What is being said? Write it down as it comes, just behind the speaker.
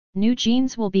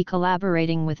NewJeans will be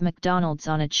collaborating with McDonald's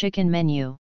on a chicken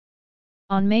menu.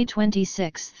 On May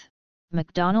 26,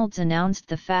 McDonald's announced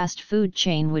the fast food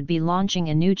chain would be launching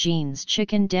a NewJeans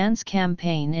chicken dance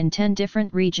campaign in 10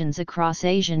 different regions across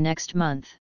Asia next month.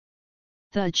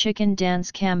 The chicken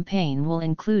dance campaign will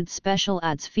include special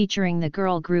ads featuring the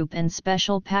girl group and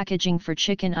special packaging for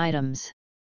chicken items.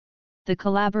 The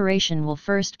collaboration will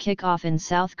first kick off in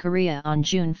South Korea on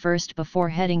June 1 before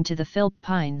heading to the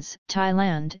Philippines,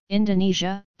 Thailand,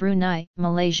 Indonesia, Brunei,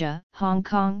 Malaysia, Hong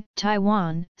Kong,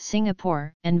 Taiwan,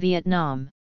 Singapore, and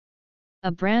Vietnam.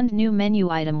 A brand new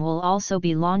menu item will also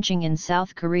be launching in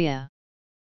South Korea.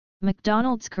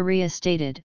 McDonald's Korea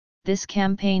stated, "This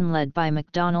campaign led by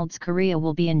McDonald's Korea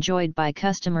will be enjoyed by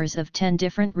customers of 10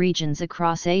 different regions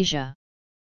across Asia.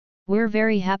 We're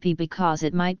very happy because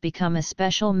it might become a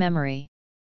special memory.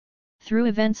 Through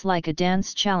events like a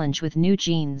dance challenge with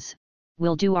NewJeans,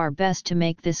 we'll do our best to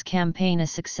make this campaign a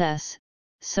success,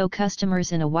 so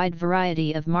customers in a wide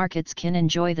variety of markets can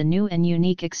enjoy the new and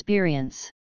unique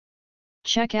experience."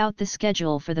 Check out the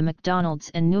schedule for the McDonald's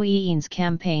and NewJeans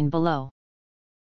campaign below.